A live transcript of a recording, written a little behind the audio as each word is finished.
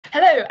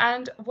Hello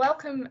and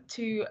welcome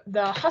to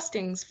the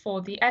Hustings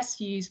for the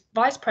SU's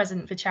Vice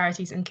President for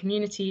Charities and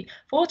Community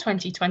for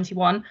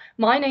 2021.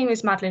 My name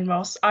is Madeline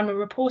Ross. I'm a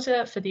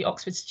reporter for the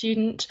Oxford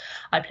Student.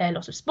 I play a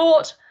lot of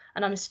sport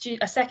and I'm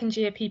a second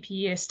year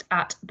PPEist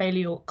at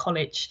Balliol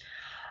College.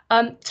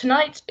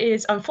 Tonight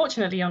is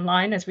unfortunately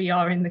online as we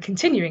are in the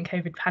continuing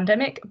COVID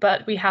pandemic,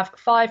 but we have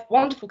 5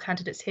 wonderful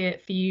candidates here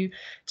for you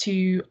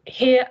to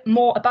hear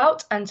more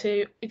about and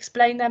to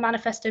explain their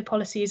manifesto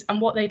policies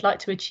and what they'd like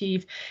to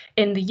achieve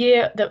in the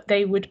year that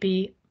they would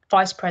be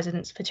Vice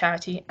Presidents for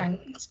Charities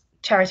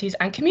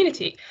and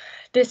Community.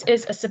 This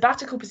is a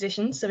sabbatical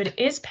position, so it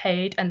is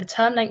paid and the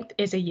term length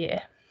is a year.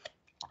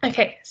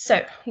 Okay,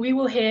 so we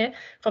will hear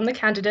from the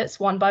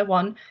candidates one by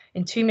one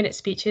in 2-minute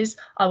speeches.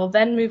 I will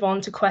then move on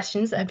to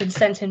questions that have been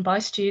sent in by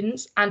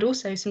students and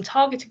also some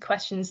targeted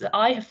questions that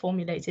I have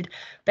formulated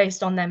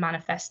based on their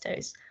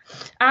manifestos.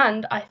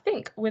 And I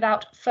think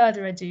without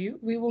further ado,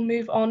 we will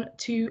move on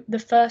to the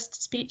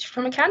first speech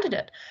from a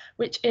candidate,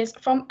 which is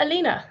from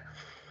Alina.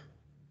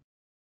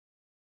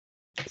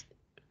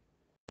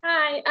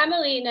 Hi, I'm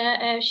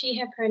Alina, she,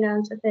 her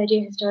pronouns, a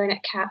third-year historian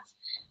at CATS.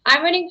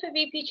 I'm running for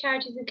VP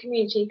Charities and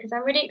Community because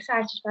I'm really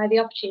excited by the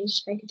opportunity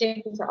to make a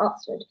difference at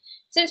Oxford.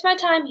 Since my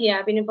time here,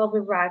 I've been involved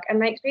with RAG, and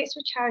my experience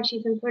with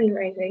charities and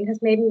fundraising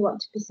has made me want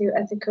to pursue it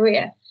as a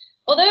career.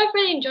 Although I've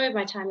really enjoyed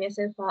my time here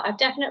so far, I've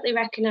definitely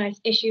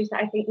recognised issues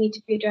that I think need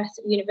to be addressed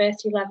at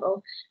university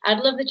level. I'd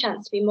love the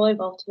chance to be more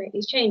involved to make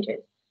these changes.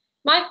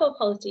 My 4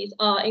 policies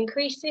are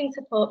increasing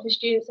support for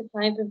students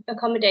applying for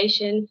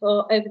accommodation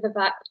for over the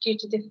VAC due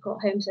to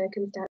difficult home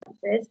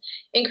circumstances,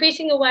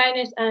 increasing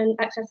awareness and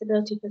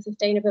accessibility for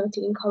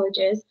sustainability in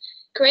colleges,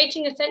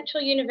 creating a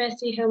central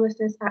university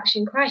homelessness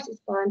action crisis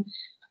plan,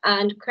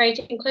 and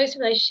creating close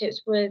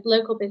relationships with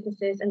local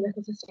businesses and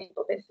local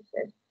sustainable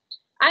businesses.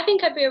 I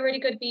think I'd be a really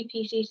good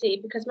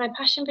VPCC because my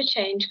passion for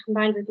change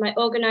combined with my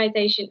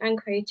organisation and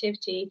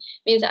creativity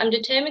means that I'm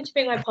determined to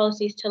bring my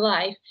policies to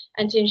life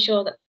and to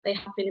ensure that they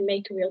happen and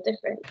make a real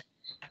difference.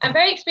 I'm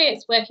very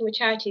experienced working with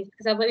charities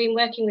because I've been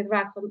working with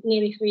RAG for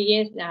nearly 3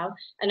 years now,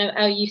 and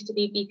I used to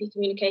be VP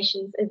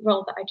Communications, a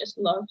role that I just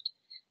loved.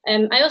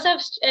 I also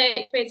have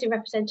experience in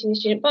representing the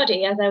student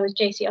body as I was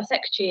JCR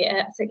Secretary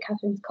at St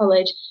Catherine's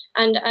College,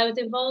 and I was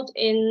involved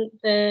in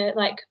the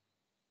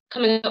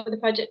coming up with the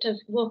project of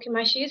Walk in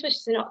My Shoes, which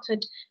is an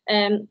Oxford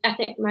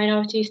ethnic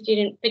minority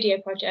student video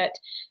project.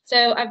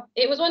 So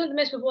it was one of the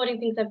most rewarding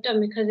things I've done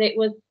because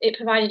it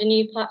provided a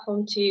new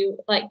platform to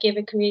give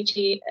a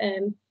community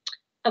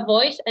a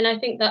voice, and I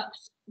think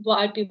that's what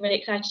I'd be really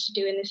excited to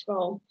do in this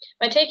role.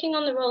 By taking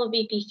on the role of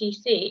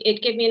VPCC,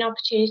 it gave me an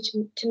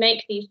opportunity to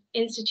make these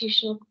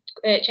institutional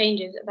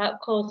changes about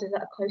causes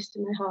that are close to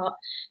my heart.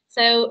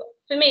 So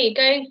for me,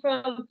 going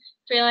from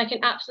feeling like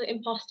an absolute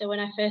imposter when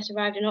I first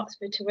arrived in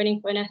Oxford to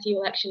running for an SU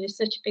election is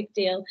such a big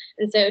deal,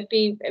 and so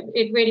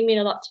it'd really mean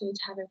a lot to me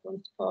to have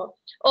everyone's support.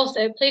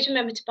 Also, please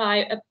remember to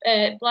buy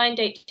a blind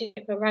date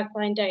ticket for RAG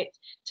Blind Dates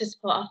to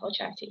support our 4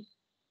 charities.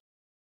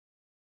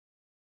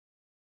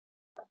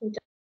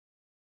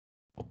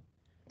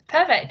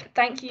 Perfect.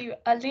 Thank you,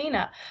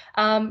 Alina.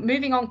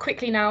 Moving on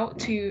quickly now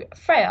to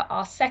Freya,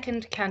 our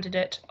second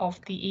candidate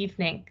of the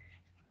evening.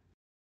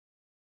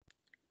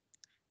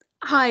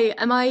 Hi,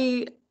 am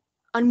I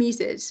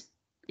unmuted?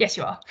 Yes,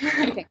 you are.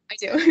 Okay, I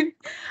do.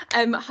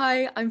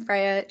 Hi, I'm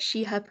Freya,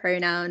 she, her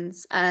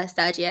pronouns,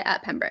 third year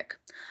at Pembroke.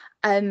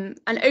 And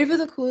over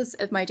the course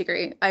of my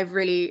degree, I've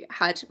really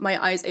had my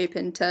eyes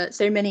open to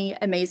so many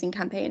amazing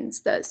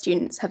campaigns that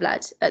students have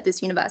led at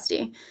this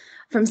university.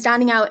 From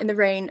standing out in the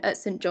rain at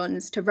St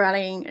John's to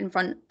rallying in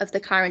front of the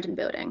Clarendon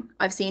building,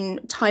 I've seen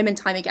time and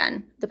time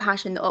again the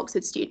passion that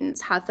Oxford students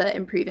have for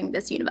improving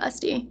this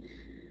university.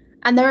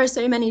 And there are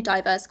so many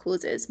diverse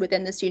causes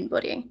within the student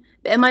body,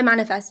 but in my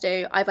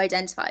manifesto, I've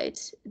identified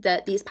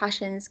that these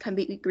passions can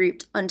be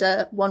grouped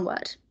under one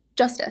word: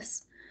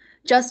 justice.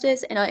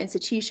 Justice in our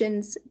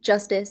institutions,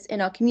 justice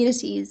in our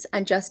communities,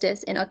 and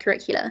justice in our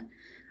curricula.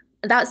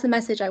 That's the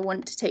message I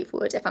want to take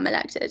forward if I'm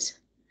elected.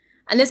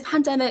 And this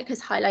pandemic has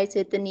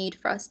highlighted the need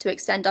for us to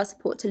extend our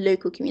support to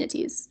local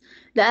communities.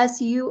 The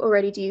SU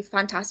already do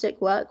fantastic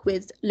work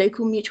with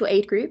local mutual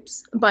aid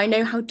groups, but I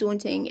know how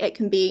daunting it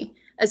can be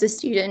as a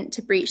student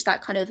to breach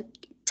that kind of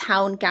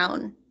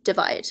town-gown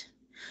divide.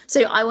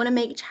 So I want to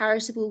make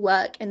charitable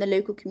work in the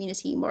local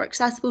community more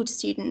accessible to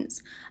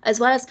students, as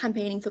well as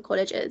campaigning for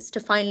colleges to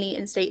finally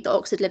instate the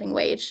Oxford Living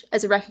Wage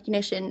as a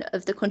recognition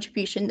of the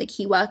contribution that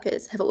key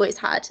workers have always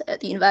had at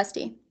the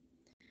university.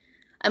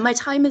 And my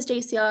time as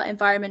JCR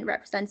environment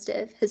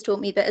representative has taught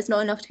me that it's not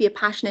enough to be a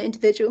passionate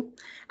individual,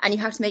 and you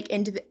have to make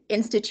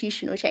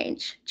institutional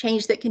change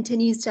that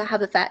continues to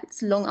have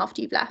effects long after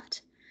you've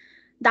left.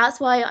 That's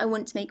why I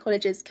want to make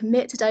colleges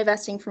commit to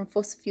divesting from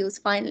fossil fuels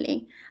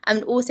finally,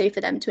 and also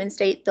for them to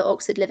instate the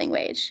Oxford Living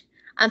Wage,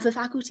 and for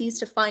faculties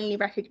to finally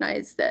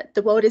recognise that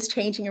the world is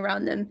changing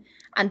around them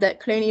and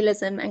that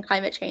colonialism and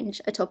climate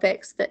change are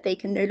topics that they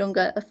can no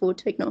longer afford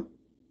to ignore.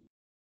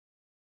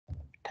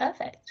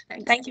 Perfect.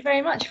 Thank you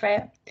very much,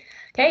 Freya.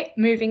 Okay,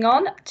 moving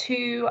on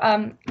to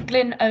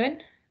Glyn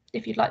Owen,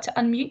 if you'd like to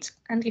unmute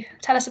and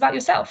tell us about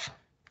yourself.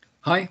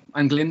 Hi,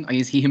 I'm Glyn. I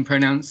use he, him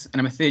pronouns, and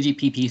I'm a third year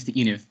PPist at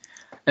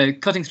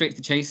Univ. Cutting straight to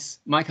the chase,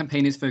 my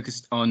campaign is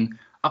focused on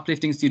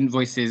uplifting student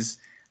voices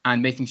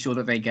and making sure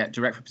that they get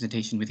direct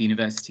representation with the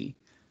university.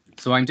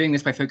 So I'm doing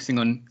this by focusing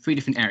on 3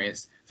 different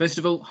areas. First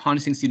of all,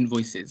 harnessing student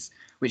voices,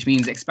 which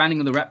means expanding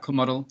on the RepCom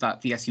model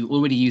that the SU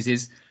already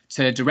uses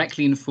to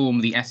directly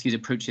inform the SU's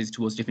approaches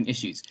towards different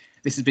issues.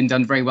 This has been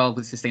done very well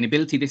with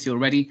sustainability this year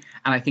already,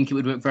 and I think it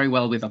would work very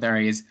well with other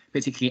areas,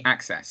 particularly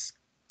access.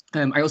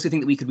 I also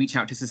think that we could reach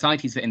out to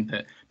societies for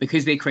input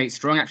because they create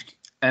strong,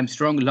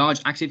 large,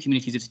 active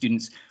communities of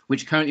students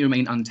which currently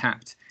remain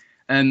untapped.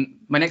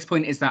 My next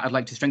point is that I'd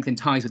like to strengthen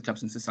ties with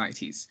clubs and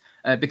societies.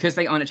 Because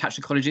they aren't attached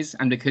to colleges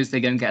and because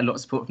they don't get a lot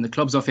of support from the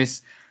club's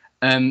office,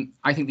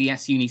 I think the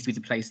SU needs to be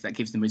the place that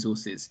gives them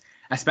resources,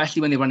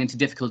 especially when they run into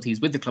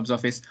difficulties with the club's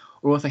office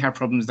or if they have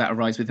problems that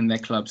arise within their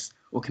clubs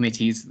or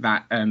committees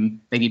that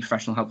they need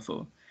professional help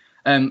for.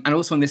 And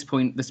also on this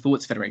point, the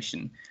Sports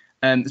Federation.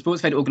 The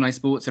Sports Fed organise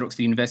sports at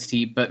Oxford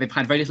University, but they've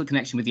had very little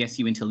connection with the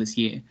SU until this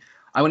year.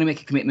 I want to make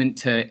a commitment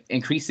to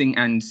increasing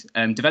and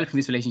developing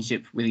this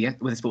relationship with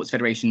the Sports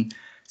Federation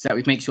so that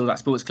we make sure that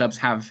sports clubs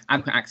have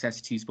adequate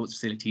access to sports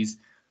facilities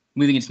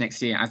moving into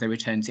next year as they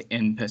return to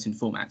in-person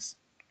formats.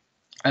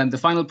 The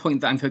final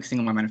point that I'm focusing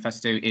on my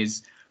manifesto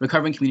is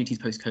recovering communities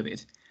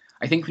post-COVID.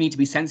 I think we need to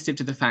be sensitive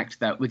to the fact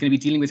that we're going to be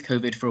dealing with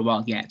COVID for a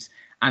while yet,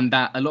 and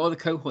that a lot of the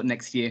cohort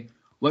next year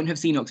won't have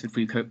seen Oxford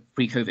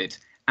pre-COVID.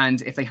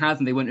 And if they have,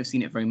 then they won't have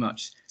seen it very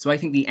much. So I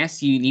think the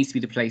SU needs to be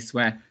the place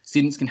where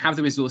students can have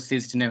the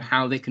resources to know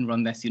how they can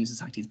run their student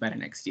societies better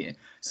next year.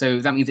 So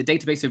that means a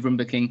database of room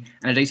booking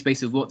and a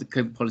database of what the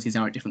COVID policies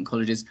are at different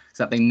colleges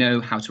so that they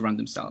know how to run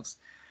themselves.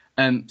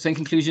 So in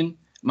conclusion,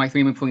 my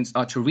 3 main points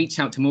are to reach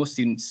out to more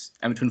students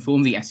and to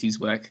inform the SU's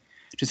work,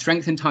 to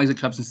strengthen ties with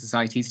clubs and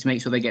societies to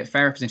make sure they get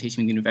fair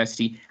representation in the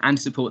university and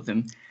to support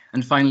them.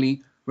 And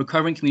finally,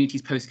 recovering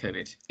communities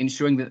post-COVID,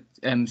 ensuring that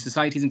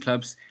societies and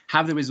clubs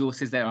have the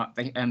resources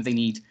they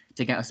need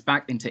to get us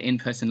back into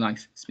in-person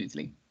life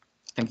smoothly.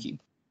 Thank you.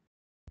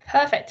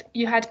 Perfect.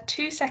 You had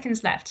 2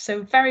 seconds left,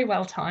 so very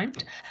well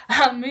timed.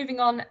 Moving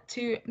on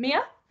to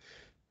Mia.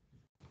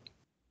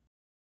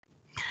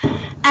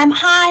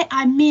 Hi,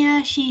 I'm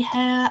Mia, she,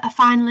 her, a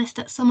finalist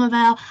at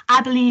Somerville.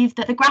 I believe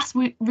that the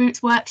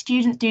grassroots work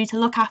students do to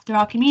look after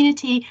our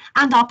community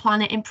and our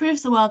planet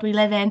improves the world we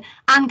live in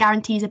and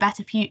guarantees a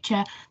better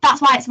future.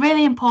 That's why it's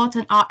really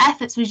important our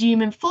efforts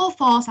resume in full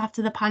force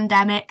after the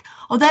pandemic.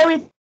 Although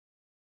we've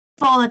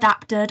all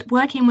adapted,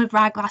 working with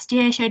RAG last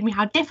year showed me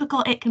how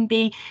difficult it can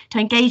be to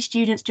engage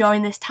students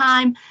during this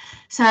time.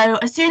 So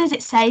as soon as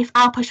it's safe,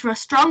 I'll push for a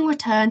strong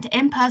return to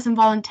in-person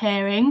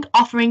volunteering,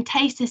 offering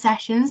taster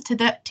sessions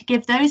to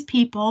give those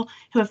people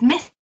who have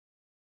missed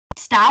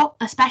out,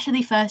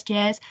 especially first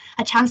years,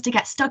 a chance to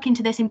get stuck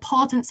into this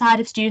important side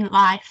of student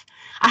life.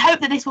 I hope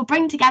that this will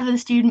bring together the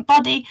student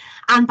body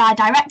and by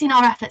directing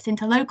our efforts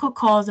into local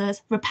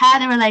causes, repair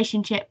the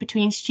relationship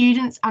between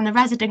students and the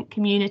resident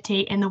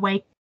community in the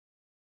wake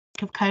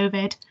of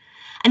COVID.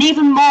 An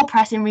even more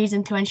pressing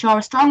reason to ensure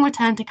a strong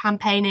return to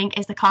campaigning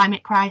is the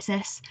climate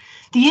crisis.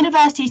 The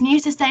university's new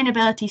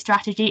sustainability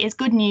strategy is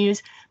good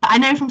news, but I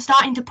know from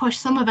starting to push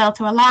Somerville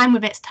to align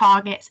with its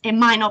targets, it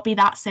might not be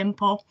that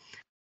simple.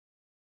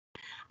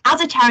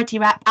 As a charity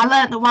rep, I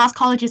learnt that whilst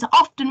colleges are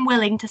often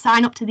willing to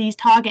sign up to these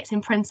targets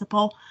in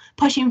principle,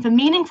 pushing for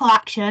meaningful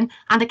action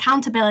and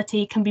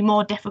accountability can be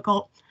more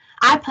difficult.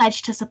 I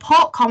pledge to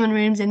support common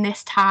rooms in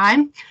this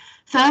time,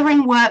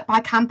 furthering work by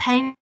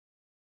campaigning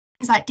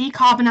like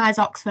Decarbonise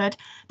Oxford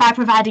by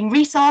providing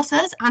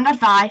resources and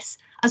advice,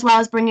 as well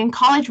as bringing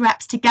college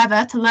reps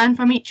together to learn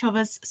from each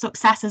other's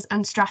successes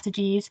and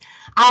strategies.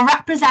 I'll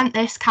represent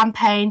this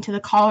campaign to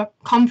the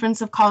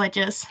Conference of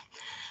Colleges.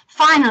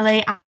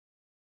 Finally,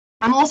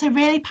 I'm also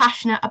really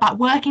passionate about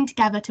working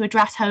together to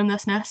address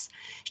homelessness.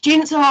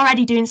 Students are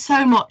already doing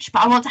so much,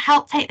 but I want to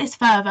help take this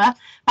further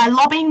by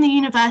lobbying the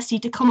university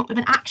to come up with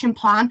an action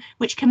plan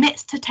which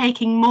commits to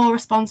taking more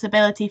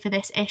responsibility for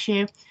this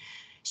issue.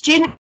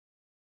 Student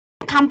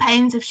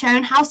campaigns have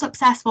shown how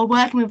successful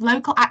working with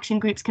local action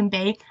groups can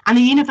be, and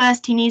the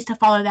university needs to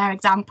follow their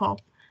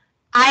example.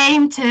 I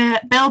aim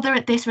to build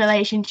this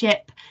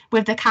relationship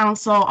with the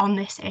council on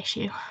this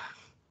issue.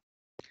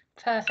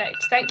 Perfect.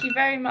 Thank you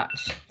very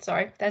much.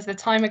 Sorry, there's the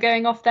timer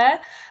going off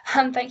there.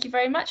 Thank you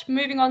very much.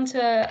 Moving on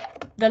to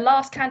the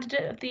last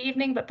candidate of the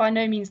evening, but by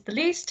no means the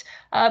least,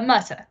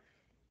 Murta.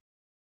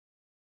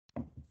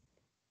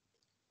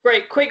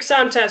 Great. Quick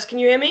sound test. Can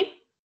you hear me?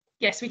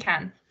 Yes, we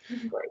can.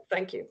 Great.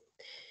 Thank you.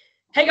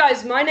 Hey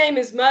guys, my name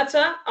is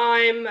Murta.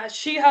 I'm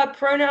she, her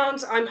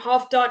pronouns. I'm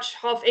half Dutch,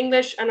 half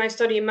English, and I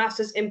study a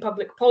master's in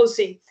public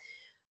policy.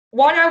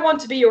 Why do I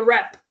want to be a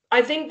rep?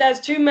 I think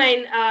there's 2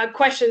 main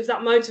questions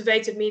that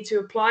motivated me to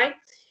apply,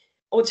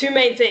 or 2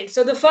 main things.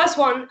 So the first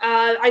one,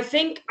 I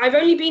think I've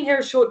only been here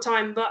a short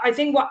time, but I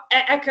think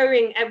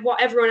echoing what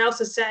everyone else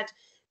has said,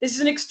 this is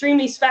an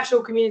extremely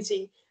special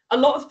community. A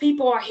lot of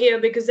people are here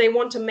because they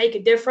want to make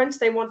a difference.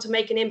 They want to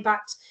make an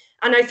impact.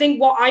 And I think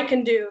what I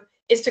can do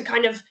is to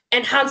kind of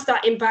enhance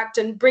that impact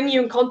and bring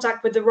you in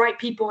contact with the right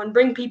people and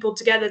bring people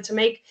together to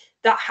make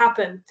that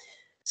happen.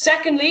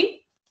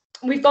 Secondly,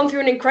 we've gone through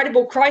an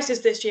incredible crisis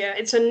this year.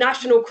 It's a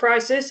national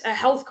crisis, a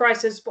health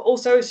crisis, but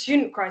also a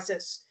student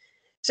crisis.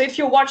 So if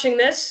you're watching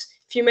this,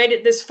 if you made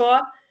it this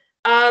far,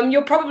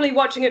 you're probably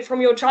watching it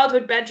from your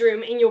childhood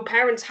bedroom in your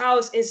parents'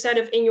 house instead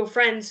of in your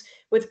friends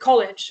with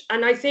college.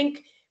 And I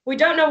think we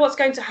don't know what's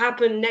going to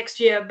happen next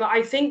year, but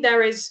I think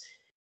there is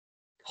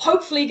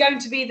hopefully going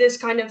to be this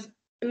kind of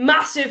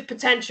massive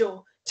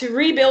potential to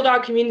rebuild our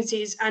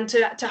communities and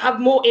to have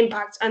more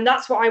impact. And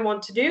that's what I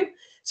want to do.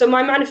 So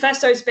my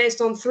manifesto is based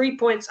on 3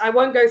 points. I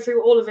won't go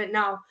through all of it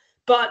now,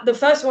 but the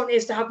first one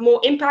is to have more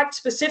impact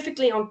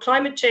specifically on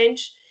climate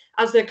change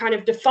as the kind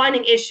of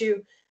defining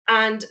issue,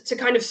 and to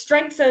kind of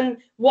strengthen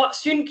what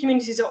student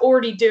communities are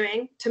already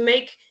doing to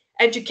make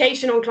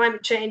education on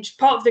climate change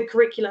part of the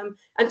curriculum,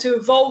 and to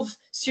involve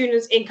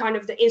students in kind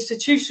of the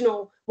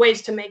institutional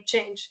ways to make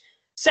change.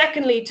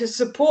 Secondly, to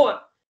support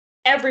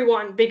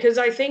everyone, because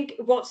I think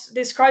what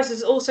this crisis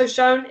has also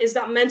shown is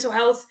that mental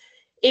health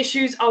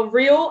issues are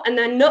real, and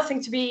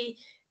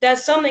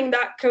there's something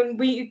that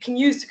we can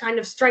use to kind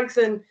of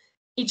strengthen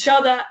each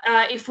other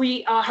if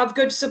we have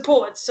good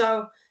support.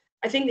 So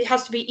I think it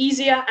has to be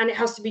easier and it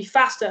has to be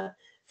faster.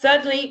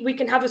 Thirdly, we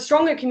can have a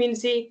stronger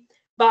community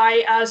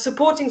by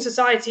supporting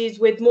societies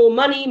with more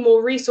money,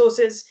 more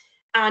resources,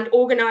 and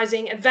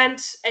organizing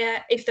events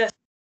if there's.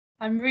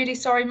 I'm really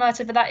sorry,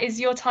 Murta, but that is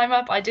your time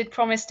up. I did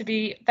promise to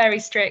be very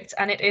strict,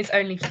 and it is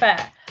only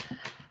fair.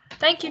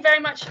 Thank you very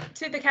much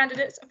to the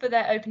candidates for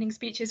their opening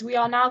speeches. We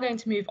are now going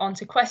to move on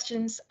to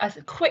questions. As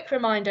a quick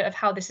reminder of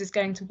how this is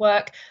going to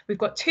work, we've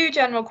got 2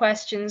 general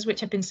questions which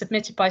have been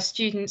submitted by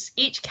students.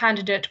 Each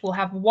candidate will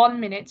have 1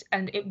 minute,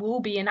 and it will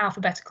be in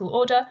alphabetical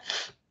order.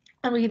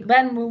 And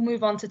then we'll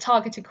move on to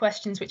targeted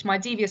questions, which my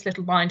devious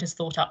little mind has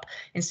thought up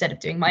instead of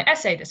doing my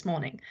essay this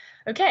morning.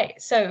 Okay,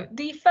 so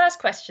the first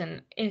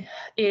question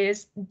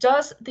is,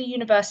 does the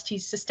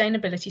university's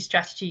sustainability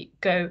strategy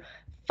go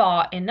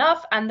far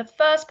enough? And the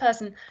first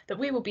person that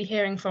we will be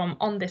hearing from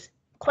on this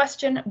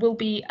question will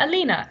be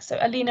Alina. So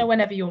Alina,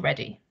 whenever you're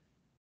ready.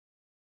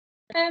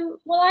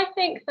 Well, I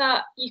think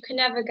that you can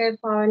never go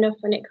far enough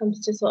when it comes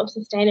to sort of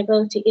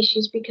sustainability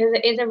issues, because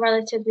it is a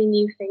relatively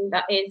new thing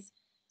that is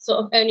sort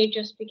of only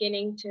just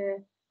beginning to,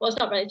 well, it's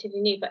not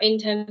relatively new, but in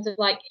terms of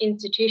like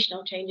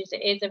institutional changes,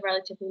 it is a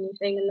relatively new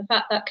thing. And the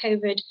fact that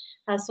COVID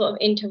has sort of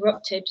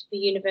interrupted the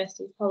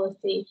university's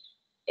policy,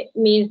 it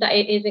means that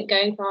it isn't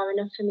going far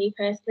enough for me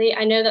personally.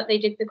 I know that they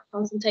did the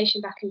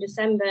consultation back in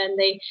December, and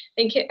I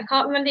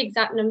can't remember the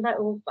exact number,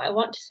 but I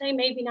want to say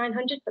maybe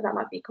 900, but that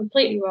might be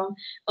completely wrong,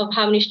 of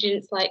how many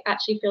students like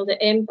actually filled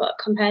it in. But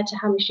compared to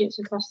how many students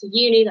across the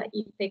uni, like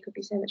they could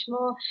be so much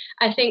more.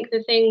 I think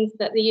the things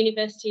that the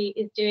university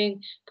is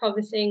doing,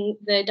 promising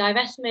the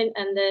divestment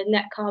and the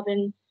net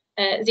carbon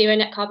zero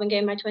net carbon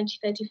gain by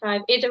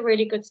 2035, is a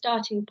really good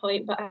starting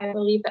point. But I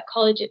believe that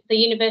the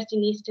university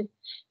needs to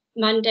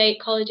mandate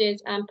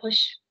colleges and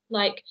push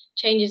like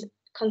changes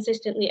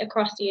consistently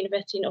across the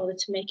university in order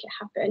to make it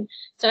happen.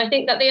 So I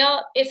think that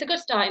it's a good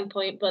starting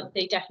point, but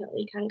they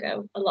definitely can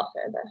go a lot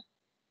further.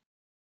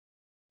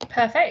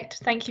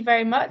 Perfect. Thank you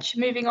very much.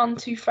 Moving on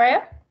to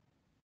Freya.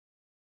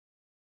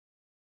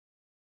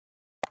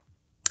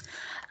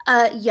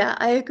 Yeah,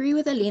 I agree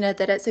with Alina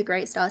that it's a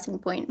great starting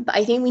point, but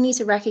I think we need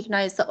to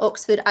recognise that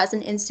Oxford as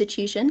an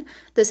institution,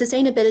 the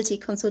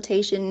sustainability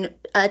consultation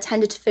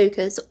tended to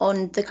focus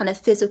on the kind of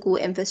physical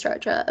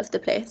infrastructure of the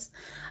place.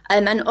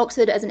 And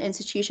Oxford as an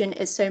institution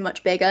is so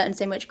much bigger and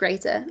so much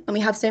greater, and we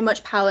have so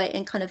much power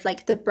in kind of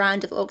like the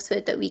brand of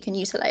Oxford that we can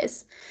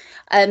utilise.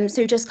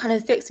 So just kind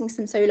of fixing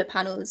some solar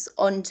panels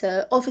onto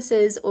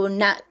offices or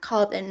net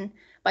carbon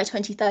by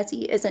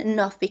 2030 isn't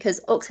enough, because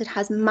Oxford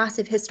has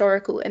massive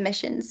historical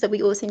emissions that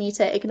we also need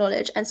to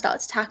acknowledge and start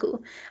to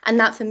tackle. And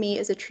that for me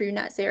is a true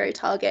net zero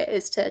target,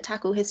 is to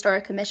tackle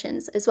historic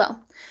emissions as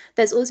well.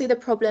 There's also the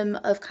problem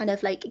of kind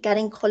of like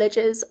getting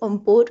colleges on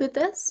board with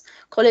this.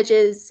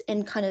 Colleges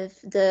in kind of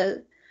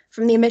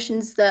from the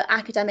emissions that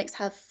academics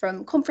have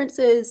from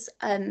conferences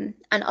and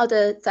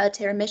other third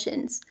tier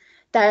emissions,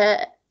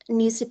 there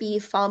needs to be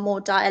far more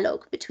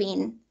dialogue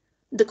between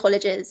the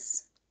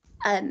colleges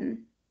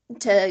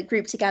to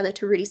group together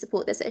to really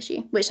support this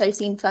issue, which I've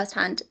seen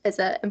firsthand as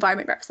an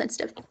environment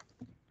representative.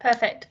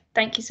 Perfect.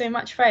 Thank you so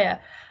much,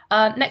 Freya.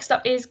 Next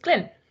up is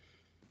Glyn.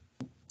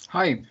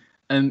 Hi.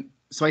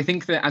 So I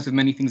think that, as with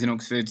many things in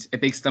Oxford, a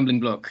big stumbling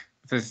block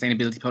for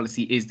sustainability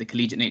policy is the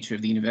collegiate nature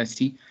of the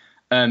university.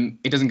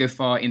 It doesn't go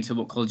far into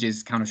what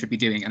colleges can or should be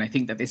doing, and I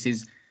think that this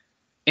is,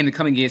 in the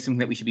coming years, something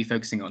that we should be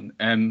focusing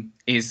on,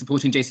 is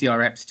supporting JCR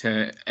reps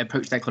to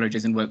approach their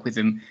colleges and work with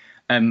them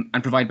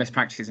and provide best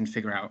practices and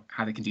figure out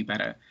how they can do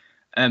better.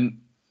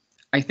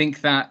 I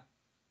think that,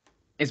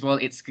 as well,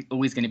 it's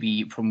always going to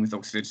be a problem with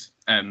Oxford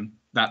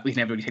that we can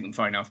never really take them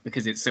far enough,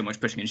 because it's so much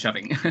pushing and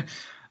shoving.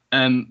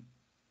 And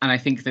I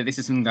think that this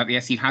is something that the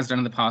SU has done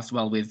in the past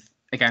well with,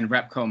 again,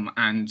 RepCom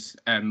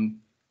and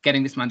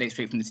getting this mandate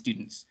straight from the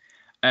students.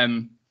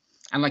 And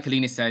like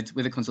Alina said,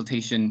 with a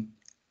consultation,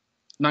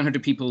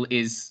 900 people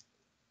is,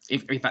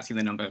 if that's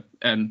the number,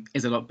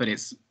 is a lot, but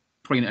it's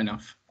probably not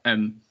enough.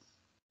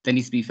 There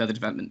needs to be further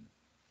development.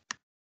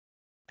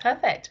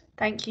 Perfect.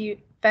 Thank you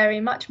very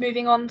much.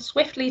 Moving on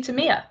swiftly to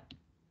Mia.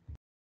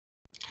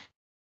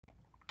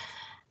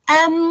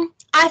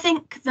 I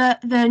think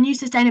that the new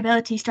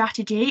sustainability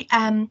strategy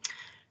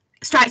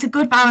strikes a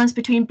good balance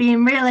between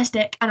being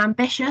realistic and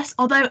ambitious,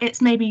 although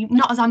it's maybe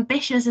not as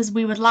ambitious as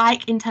we would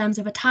like in terms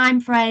of a time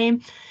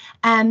frame.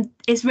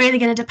 It's really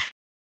going to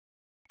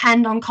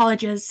depend on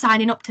colleges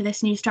signing up to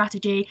this new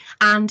strategy,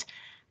 and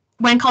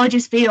when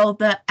colleges feel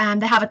that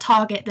they have a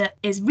target that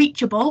is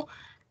reachable,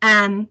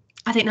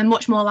 I think they're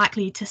much more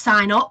likely to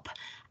sign up.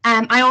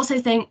 I also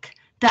think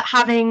that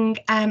having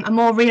a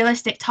more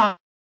realistic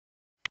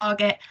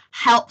target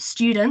helps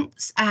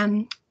students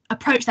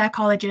approach their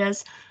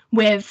colleges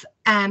with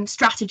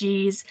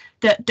strategies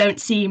that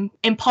don't seem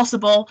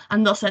impossible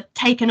and thus are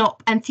taken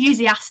up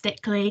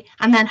enthusiastically,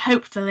 and then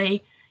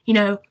hopefully, you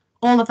know,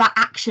 all of that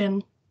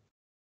action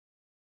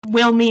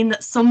will mean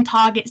that some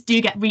targets do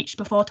get reached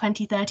before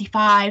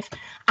 2035.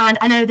 And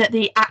I know that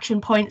the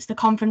action points the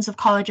Conference of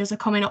Colleges are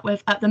coming up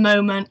with at the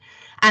moment,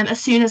 and as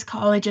soon as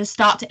colleges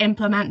start to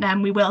implement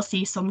them, we will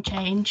see some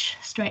change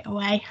straight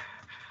away.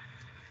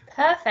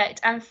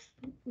 Perfect. And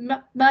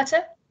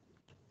Myrta?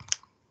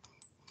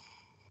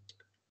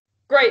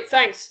 Great,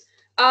 thanks.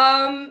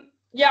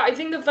 Yeah, I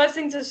think the first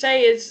thing to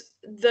say is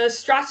the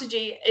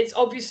strategy is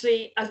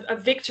obviously a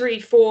victory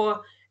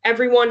for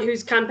everyone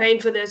who's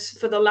campaigned for this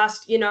for the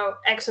last,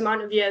 X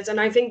amount of years. And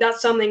I think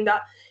that's something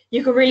that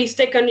you can really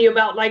stick under your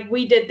belt. Like,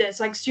 we did this,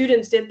 like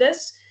students did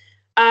this.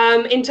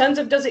 In terms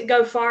of, does it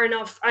go far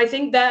enough? I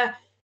think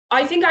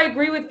I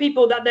agree with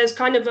people that there's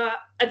kind of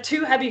a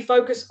too heavy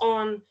focus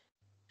on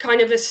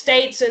kind of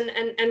estates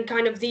and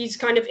kind of these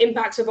kind of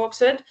impacts of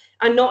Oxford,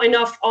 and not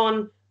enough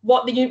on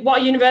what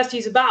a university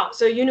is about.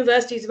 So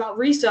university is about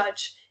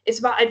research, it's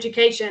about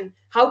education.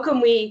 How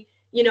can we,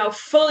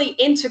 fully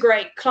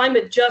integrate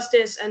climate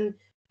justice and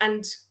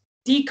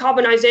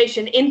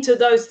decarbonization into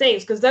those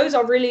things? Because those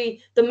are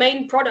really the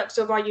main products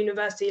of our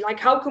university. Like,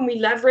 how can we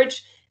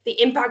leverage the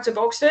impact of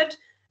Oxford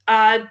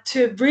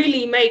to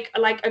really make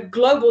like a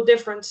global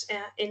difference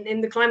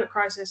in the climate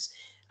crisis?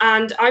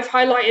 And I've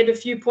highlighted a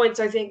few points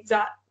I think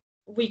that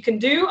we can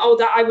do, or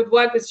that I would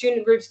work with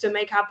student groups to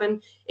make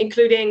happen,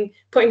 including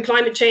putting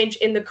climate change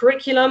in the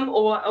curriculum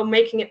or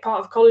making it part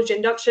of college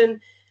induction.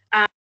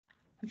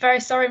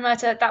 Very sorry,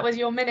 Myrta, that was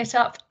your minute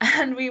up,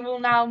 and we will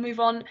now move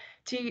on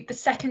to the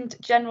second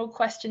general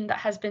question that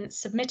has been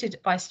submitted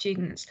by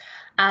students.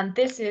 And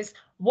this is,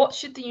 what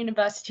should the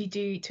university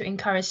do to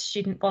encourage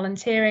student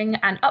volunteering?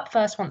 And up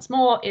first once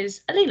more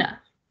is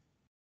Alina.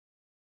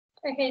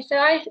 Okay, so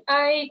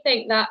I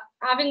think that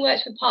having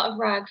worked with part of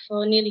RAG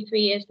for nearly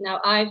 3 years now,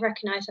 I've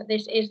recognised that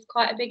this is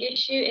quite a big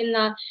issue, in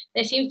that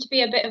there seems to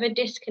be a bit of a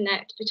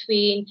disconnect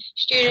between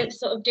students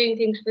sort of doing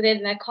things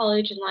within their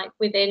college and like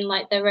within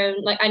like their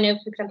own, like I know,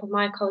 for example,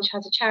 my college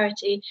has a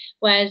charity,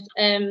 whereas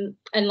and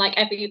like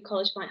every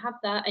college might have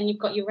that, and you've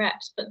got your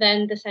reps, but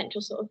then the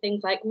central sort of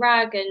things like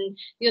RAG and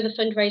the other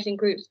fundraising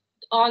groups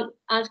aren't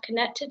as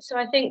connected. So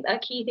I think a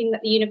key thing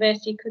that the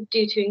university could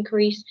do to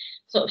increase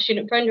sort of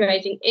student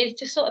fundraising is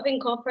to sort of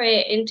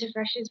incorporate it into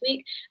Freshers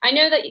Week. I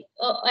know that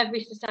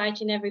every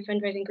society and every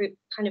fundraising group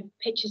kind of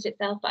pitches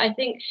itself, but I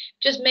think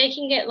just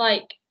making it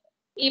like,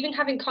 even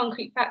having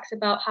concrete facts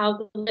about how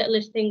the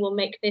littlest thing will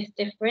make this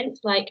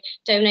difference, like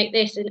donate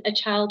this and a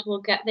child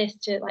will get this,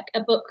 to like a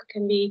book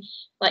can be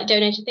like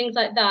donated, things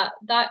like that,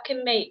 that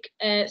can make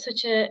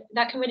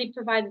that can really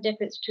provide the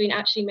difference between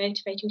actually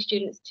motivating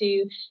students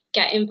to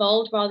get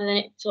involved rather than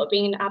it sort of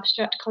being an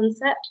abstract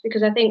concept.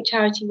 Because I think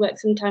charity work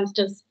sometimes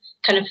does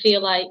kind of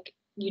feel like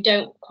you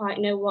don't quite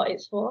know what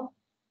it's for.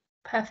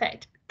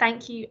 Perfect.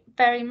 Thank you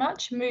very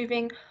much.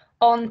 Moving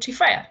on to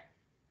Freya.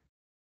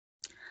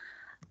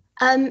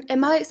 In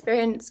my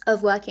experience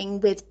of working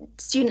with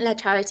student-led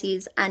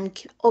charities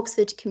and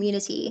Oxford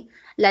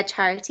community-led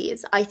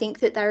charities, I think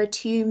that there are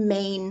two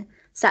main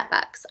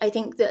setbacks. I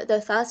think that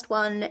the first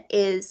one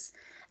is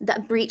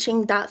that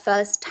breaching that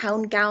first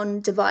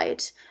town-gown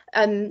divide.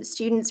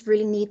 Students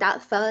really need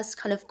that first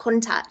kind of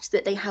contact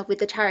that they have with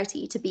the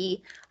charity to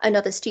be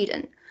another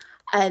student.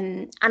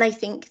 And I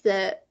think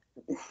that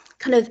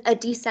kind of a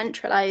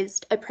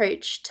decentralized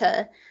approach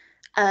to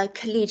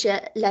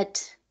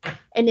collegiate-led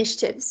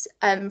initiatives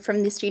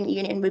from the student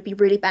union would be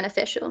really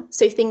beneficial.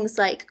 So things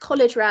like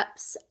college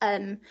reps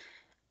and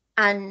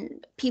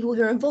people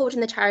who are involved in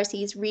the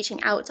charities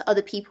reaching out to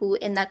other people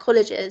in their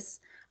colleges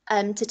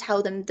to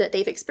tell them that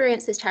they've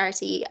experienced this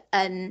charity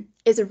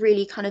is a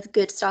really kind of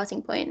good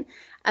starting point.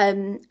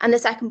 And the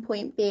second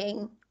point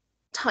being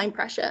time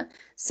pressure.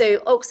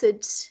 So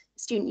Oxford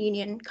Student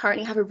Union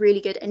currently have a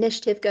really good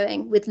initiative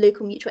going with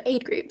local mutual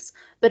aid groups,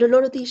 but a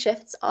lot of these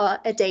shifts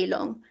are a day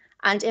long.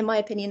 And in my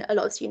opinion, a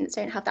lot of students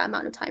don't have that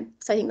amount of time.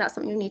 So I think that's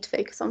something we need to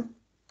focus on.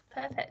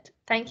 Perfect.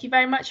 Thank you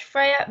very much,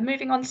 Freya.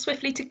 Moving on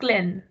swiftly to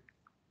Glyn.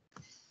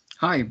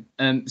 Hi.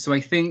 So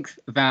I think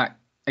that,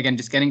 again,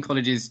 just getting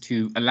colleges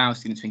to allow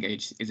students to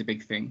engage is a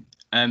big thing.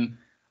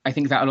 I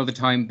think that a lot of the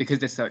time, because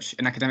there's such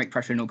an academic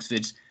pressure in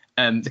Oxford,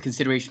 the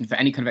consideration for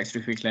any kind of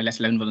extracurricular, let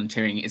alone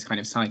volunteering, is kind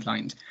of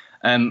sidelined.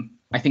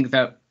 I think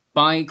that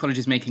by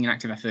colleges making an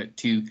active effort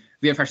to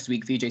via Freshers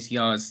Week, via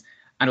JCRs,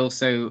 and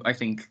also I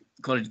think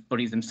college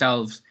bodies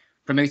themselves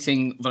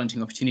promoting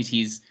volunteering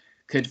opportunities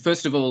could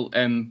first of all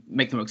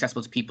make them more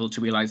accessible to people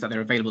to realise that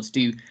they're available to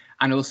do,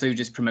 and also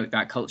just promote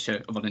that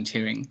culture of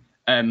volunteering,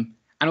 and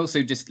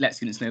also just let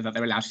students know that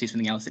they're allowed to do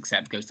something else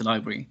except go to the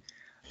library.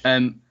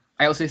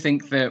 I also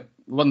think that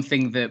one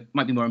thing that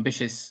might be more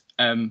ambitious,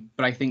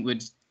 but I think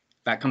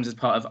that comes as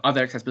part of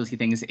other accessibility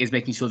things, is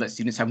making sure that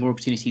students have more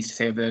opportunities to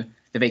stay over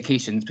the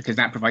vacations, because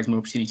that provides more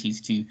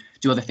opportunities to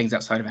do other things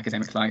outside of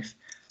academic life,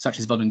 such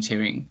as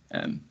volunteering.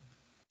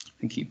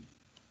 Thank you.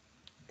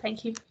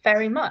 Thank you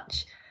very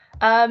much.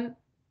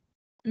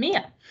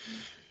 Mia.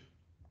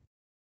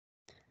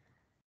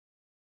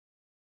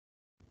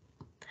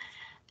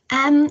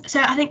 So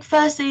I think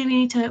firstly we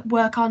need to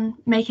work on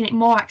making it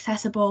more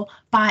accessible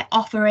by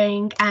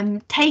offering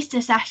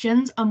taster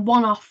sessions and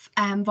one-off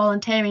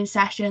volunteering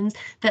sessions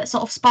that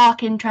sort of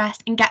spark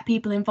interest and get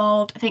people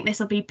involved. I think this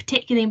will be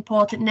particularly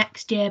important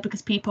next year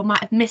because people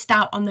might have missed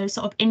out on those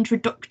sort of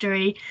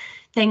introductory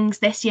things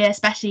this year,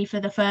 especially for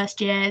the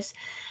first years.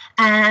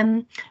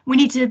 We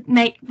need to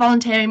make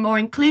volunteering more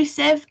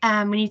inclusive.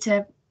 We need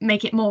to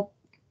make it more,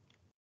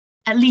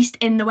 at least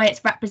in the way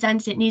it's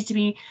represented, it needs to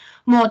be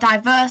more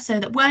diverse so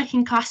that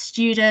working class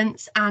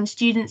students and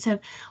students of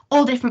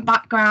all different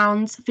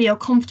backgrounds feel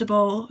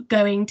comfortable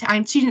going to,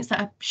 and students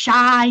that are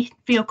shy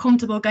feel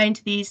comfortable going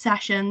to these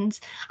sessions.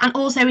 And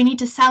also we need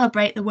to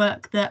celebrate the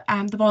work that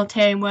the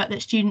volunteering work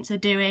that students are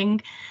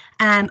doing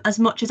as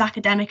much as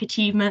academic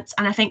achievements.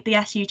 And I think the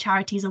SU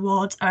Charities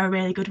Awards are a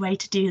really good way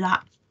to do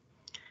that.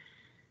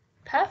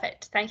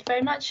 Perfect. Thank you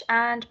very much.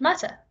 And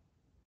Mata.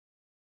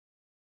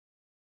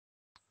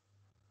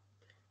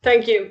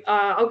 Thank you.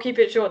 I'll keep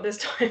it short this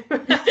time.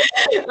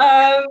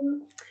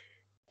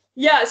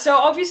 Yeah, so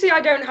obviously I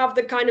don't have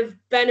the kind of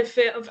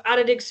benefit of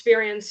added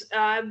experience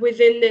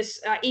within this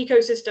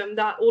ecosystem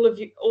that all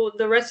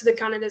the rest of the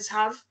candidates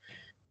have.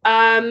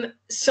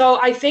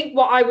 So I think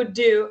what I would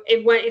do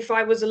if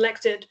I was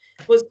elected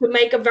was to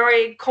make a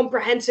very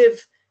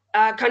comprehensive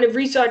kind of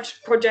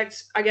research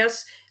project, I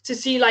guess, to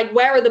see like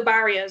where are the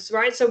barriers,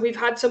 right? So we've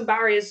had some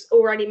barriers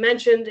already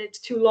mentioned, it's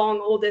too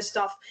long, all this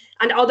stuff,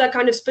 and other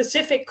kind of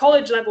specific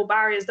college level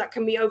barriers that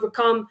can be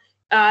overcome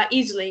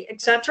easily,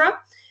 etc.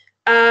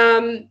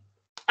 And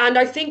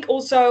I think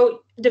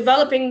also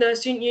developing the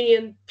student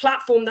union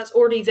platform that's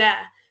already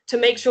there to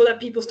make sure that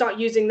people start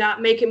using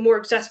that, make it more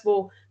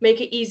accessible, make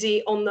it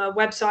easy on the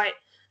website,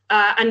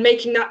 and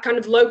making that kind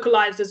of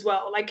localized as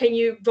well. Like, can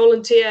you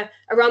volunteer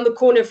around the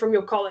corner from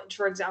your college,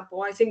 for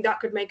example? I think that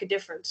could make a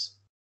difference.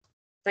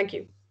 Thank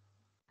you.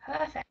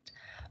 Perfect.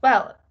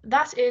 Well,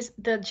 that is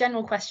the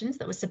general questions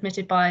that were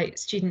submitted by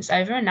students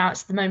over, and now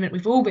it's the moment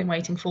we've all been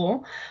waiting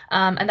for,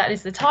 and that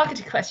is the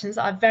targeted questions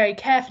that I've very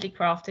carefully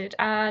crafted,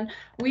 and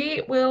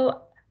I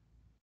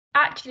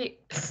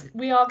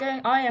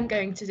am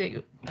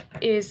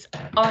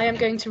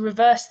going to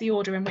reverse the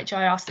order in which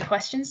I ask the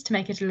questions to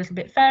make it a little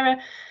bit fairer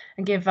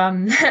and give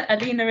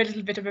Alina a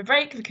little bit of a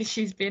break because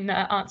she's been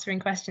answering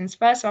questions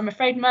first. So I'm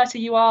afraid, Myrta,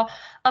 you are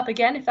up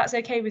again, if that's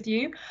okay with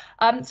you.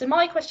 So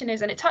my question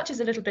is, and it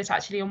touches a little bit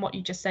actually on what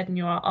you just said in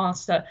your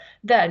answer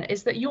then,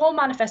 is that your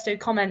manifesto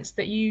comments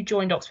that you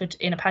joined Oxford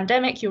in a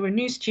pandemic, you're a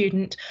new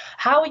student.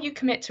 How will you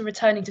commit to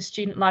returning to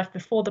student life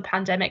before the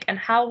pandemic, and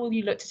how will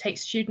you look to take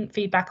student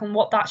feedback on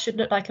what that should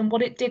look like and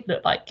what it did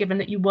look like, given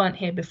that you weren't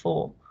here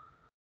before?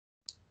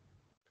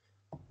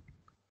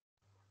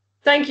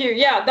 Thank you.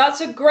 Yeah,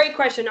 that's a great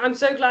question. I'm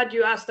so glad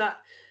you asked that.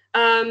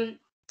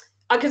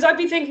 Because I've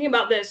been thinking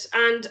about this,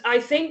 and I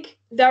think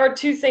there are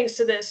two things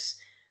to this.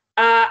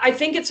 I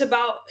think it's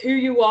about who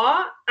you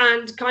are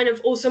and kind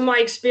of also my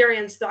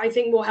experience that I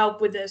think will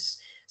help with this.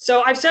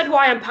 So I've said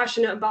why I'm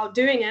passionate about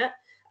doing it,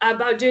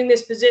 about doing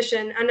this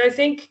position. And I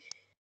think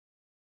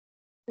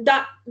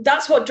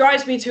that's what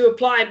drives me to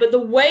apply. But the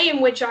way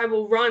in which I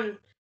will run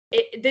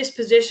this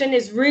position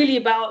is really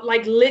about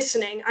like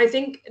listening. I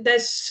think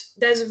there's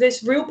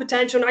this real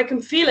potential, and I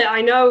can feel it. I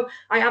know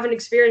I haven't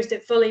experienced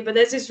it fully, but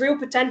there's this real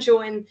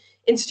potential in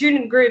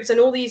student groups and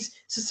all these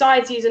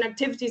societies and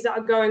activities that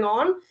are going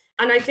on.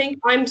 And I think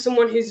I'm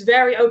someone who's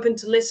very open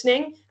to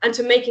listening and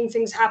to making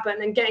things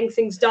happen and getting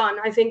things done.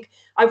 I think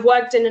I've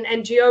worked in an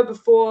NGO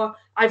before.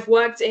 I've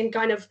worked in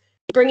kind of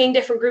bringing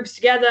different groups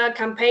together,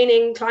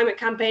 campaigning, climate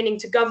campaigning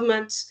to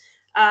governments.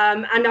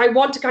 And I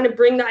want to kind of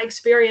bring that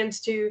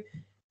experience to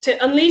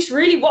unleash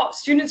really what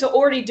students are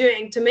already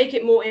doing to make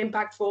it more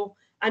impactful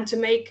and to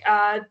make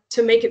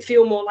it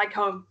feel more like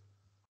home.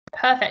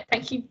 Perfect.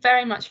 Thank you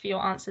very much for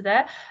your answer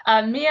there.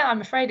 Mia,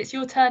 I'm afraid it's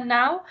your turn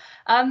now.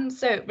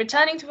 So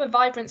returning to a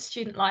vibrant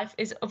student life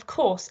is, of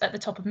course, at the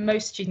top of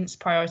most students'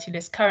 priority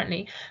list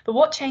currently. But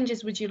what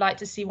changes would you like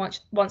to see once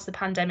the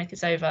pandemic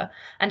is over?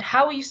 And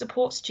how will you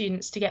support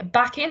students to get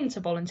back into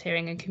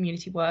volunteering and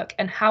community work?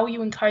 And how will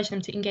you encourage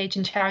them to engage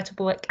in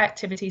charitable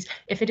activities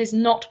if it is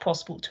not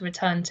possible to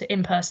return to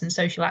in-person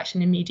social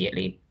action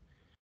immediately?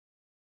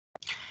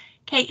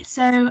 Okay,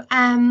 so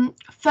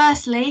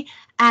firstly,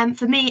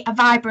 For me, a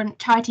vibrant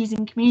charities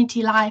and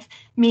community life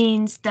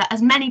means that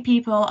as many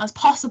people as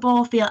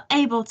possible feel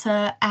able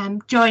to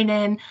join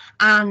in,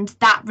 and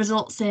that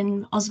results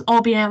in us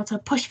all being able to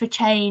push for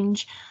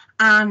change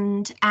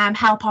and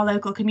help our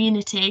local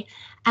community.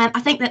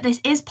 I think that this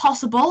is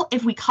possible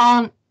if we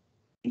can't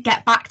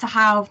get back to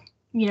how,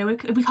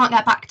 if we can't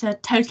get back to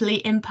totally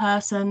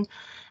in-person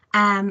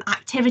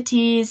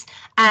activities.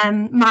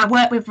 My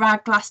work with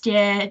RAG last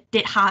year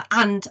did have,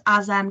 and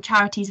as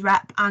charities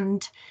rep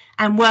and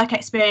work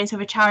experience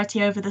with a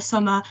charity over the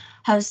summer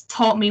has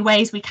taught me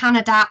ways we can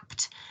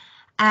adapt,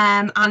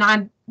 and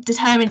I'm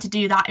determined to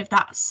do that if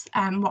that's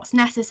what's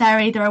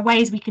necessary. There are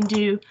ways we can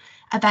do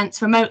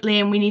events remotely,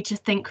 and we need to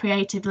think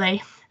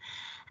creatively.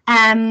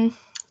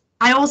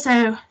 I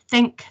also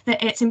think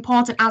that it's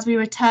important as we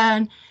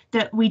return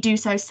that we do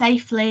so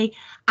safely,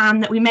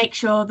 and that we make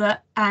sure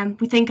that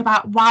we think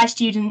about why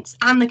students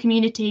and the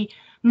community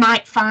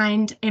might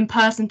find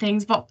in-person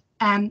things but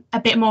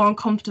a bit more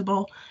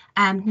uncomfortable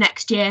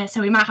next year.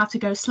 So we might have to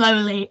go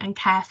slowly and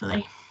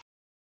carefully.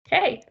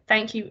 Okay,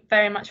 thank you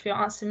very much for your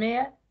answer,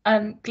 Mia.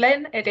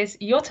 Glyn, it is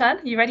your turn.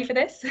 You ready for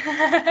this?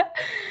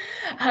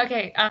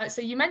 Okay,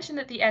 so you mentioned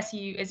that the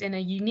SU is in a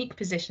unique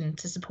position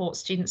to support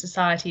student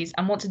societies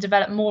and want to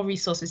develop more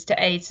resources to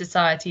aid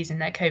societies in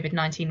their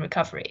COVID-19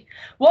 recovery.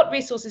 What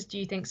resources do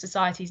you think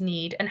societies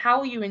need, and how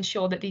will you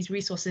ensure that these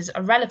resources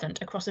are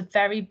relevant across a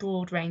very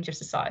broad range of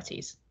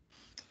societies?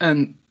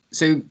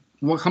 So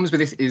what comes with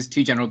this is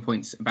two general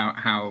points about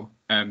how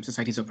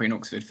societies operate in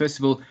Oxford. First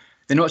of all,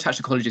 they're not attached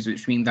to colleges,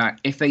 which mean that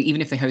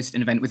even if they host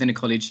an event within a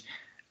college,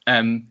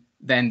 then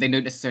they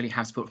don't necessarily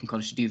have support from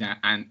college to do that,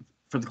 and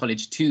from the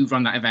college to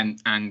run that event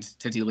and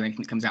to deal with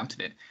anything that comes out of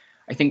it.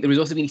 I think the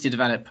resources we need to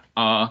develop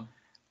are,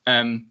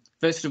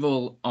 first of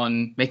all,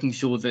 on making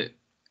sure that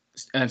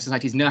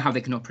societies know how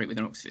they can operate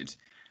within Oxford.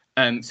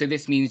 So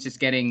this means just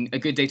getting a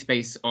good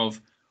database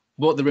of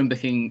what the room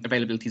booking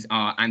availabilities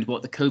are and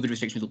what the COVID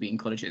restrictions will be in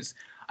colleges.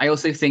 I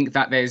also think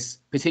that there's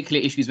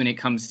particular issues when it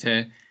comes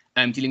to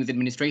dealing with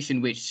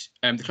administration, which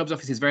the club's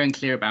office is very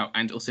unclear about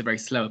and also very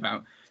slow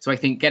about. So I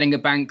think getting a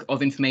bank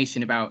of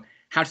information about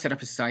how to set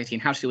up a society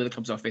and how to deal with the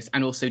club's office,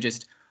 and also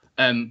just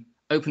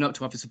open up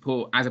to offer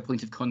support as a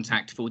point of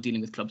contact for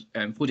dealing with clubs,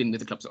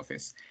 the club's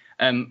office.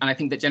 And I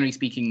think that generally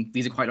speaking,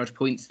 these are quite large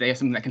points. They are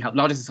something that can help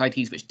larger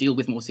societies which deal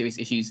with more serious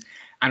issues,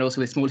 and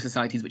also with smaller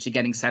societies which are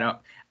getting set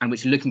up and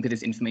which are looking for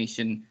this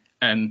information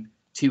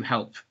to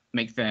help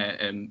make their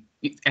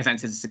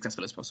events as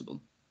successful as possible.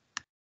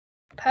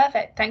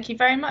 Perfect, thank you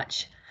very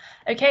much.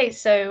 Okay,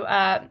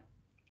 so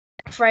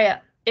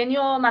Freya, in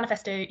your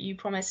manifesto, you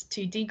promised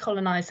to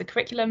decolonise the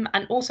curriculum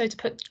and also to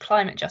put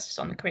climate justice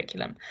on the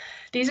curriculum.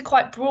 These are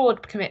quite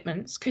broad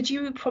commitments. Could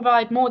you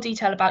provide more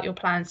detail about your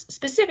plans,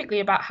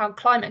 specifically about how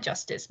climate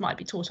justice might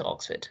be taught at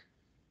Oxford?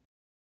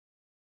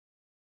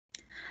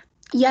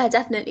 Yeah,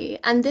 definitely.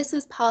 And this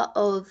was part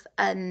of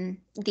the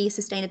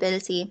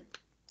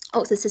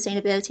Oxford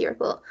Sustainability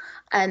Report.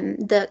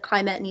 The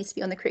climate needs to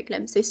be on the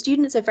curriculum. So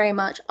students are very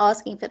much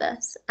asking for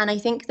this. And I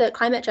think that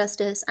climate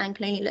justice and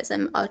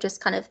colonialism are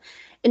just kind of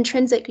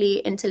intrinsically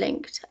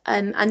interlinked.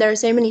 And there are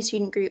so many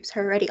student groups who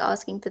are already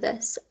asking for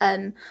this.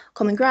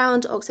 Common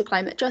Ground, Oxford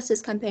Climate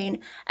Justice Campaign,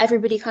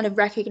 everybody kind of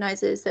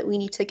recognises that we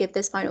need to give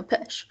this final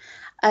push.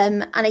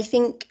 And I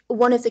think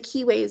one of the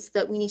key ways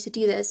that we need to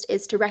do this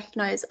is to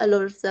recognise a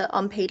lot of the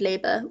unpaid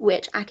labour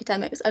which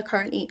academics are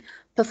currently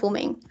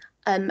performing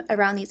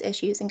around these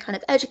issues, and kind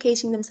of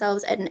educating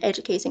themselves and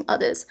educating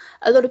others.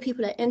 A lot of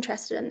people are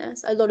interested in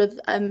this. A lot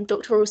of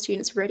doctoral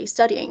students are already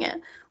studying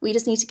it. We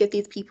just need to give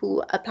these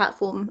people a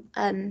platform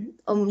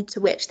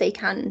onto which they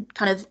can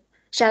kind of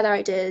share their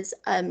ideas,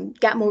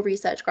 get more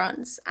research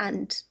grants,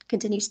 and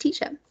continue to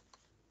teach it.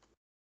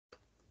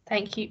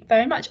 Thank you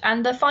very much.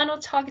 And the final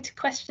targeted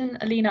question,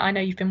 Alina, I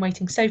know you've been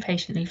waiting so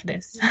patiently for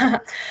this.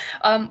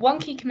 One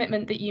key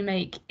commitment that you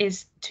make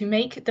is to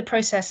make the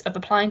process of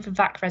applying for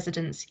VAC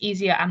residence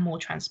easier and more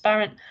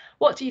transparent.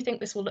 What do you think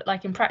this will look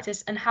like in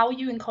practice, and how will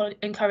you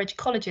encourage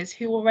colleges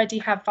who already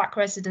have VAC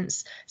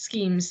residence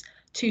schemes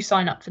to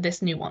sign up for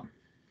this new one?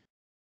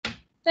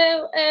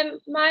 So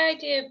my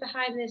idea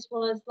behind this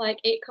was like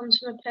it comes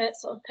from a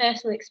sort of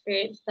personal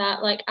experience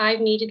that like I've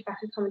needed VAC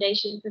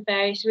accommodation for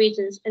various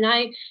reasons, and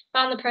I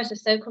found the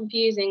process so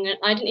confusing, and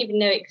I didn't even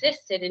know it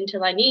existed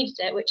until I needed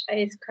it, which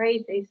is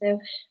crazy. So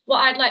what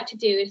I'd like to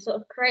do is sort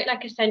of create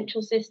like a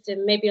central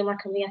system, maybe on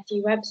the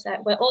SU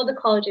website, where all the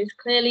colleges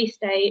clearly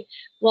state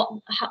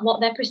what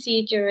their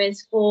procedure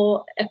is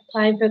for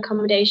applying for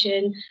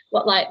accommodation,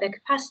 what like their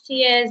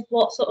capacity is,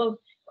 what sort of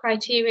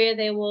criteria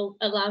they will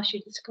allow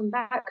students to come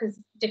back, because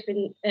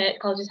different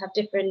colleges have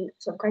different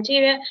sort of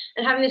criteria,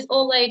 and having this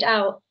all laid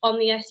out on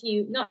the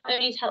SU not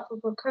only is helpful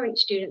for current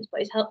students,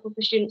 but is helpful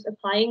for students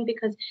applying,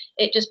 because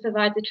it just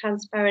provides a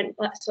transparent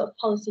sort of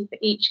policy for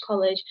each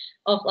college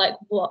of like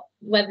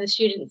whether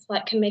students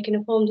like can make an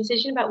informed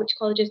decision about which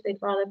colleges they'd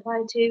rather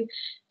apply to.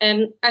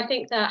 I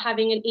think that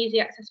having an easy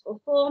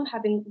accessible form,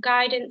 having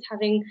guidance,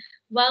 having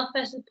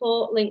welfare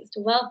support, links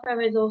to welfare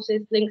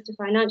resources, links to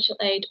financial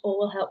aid, all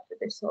will help with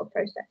this sort of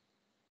process.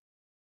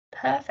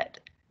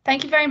 Perfect.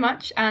 Thank you very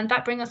much, and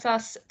that brings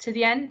us to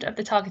the end of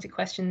the targeted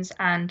questions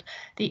and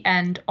the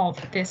end of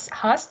this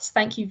Husts.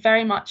 Thank you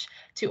very much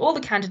to all the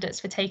candidates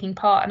for taking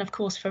part, and of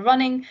course for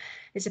running.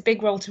 It's a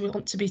big role to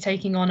want to be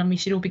taking on, and we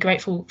should all be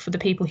grateful for the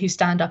people who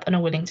stand up and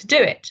are willing to do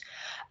it.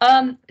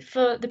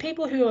 For the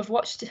people who have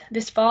watched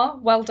this far,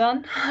 well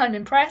done. I'm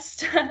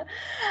impressed.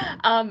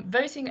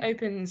 Voting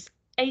opens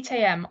 8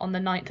 a.m. on the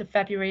 9th of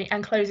February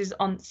and closes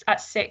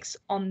at 6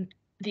 on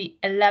the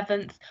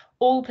 11th.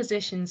 All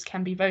positions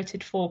can be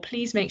voted for.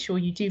 Please make sure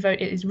you do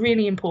vote. It is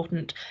really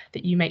important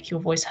that you make your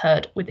voice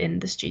heard within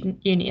the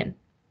student union.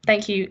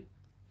 Thank you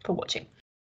for watching.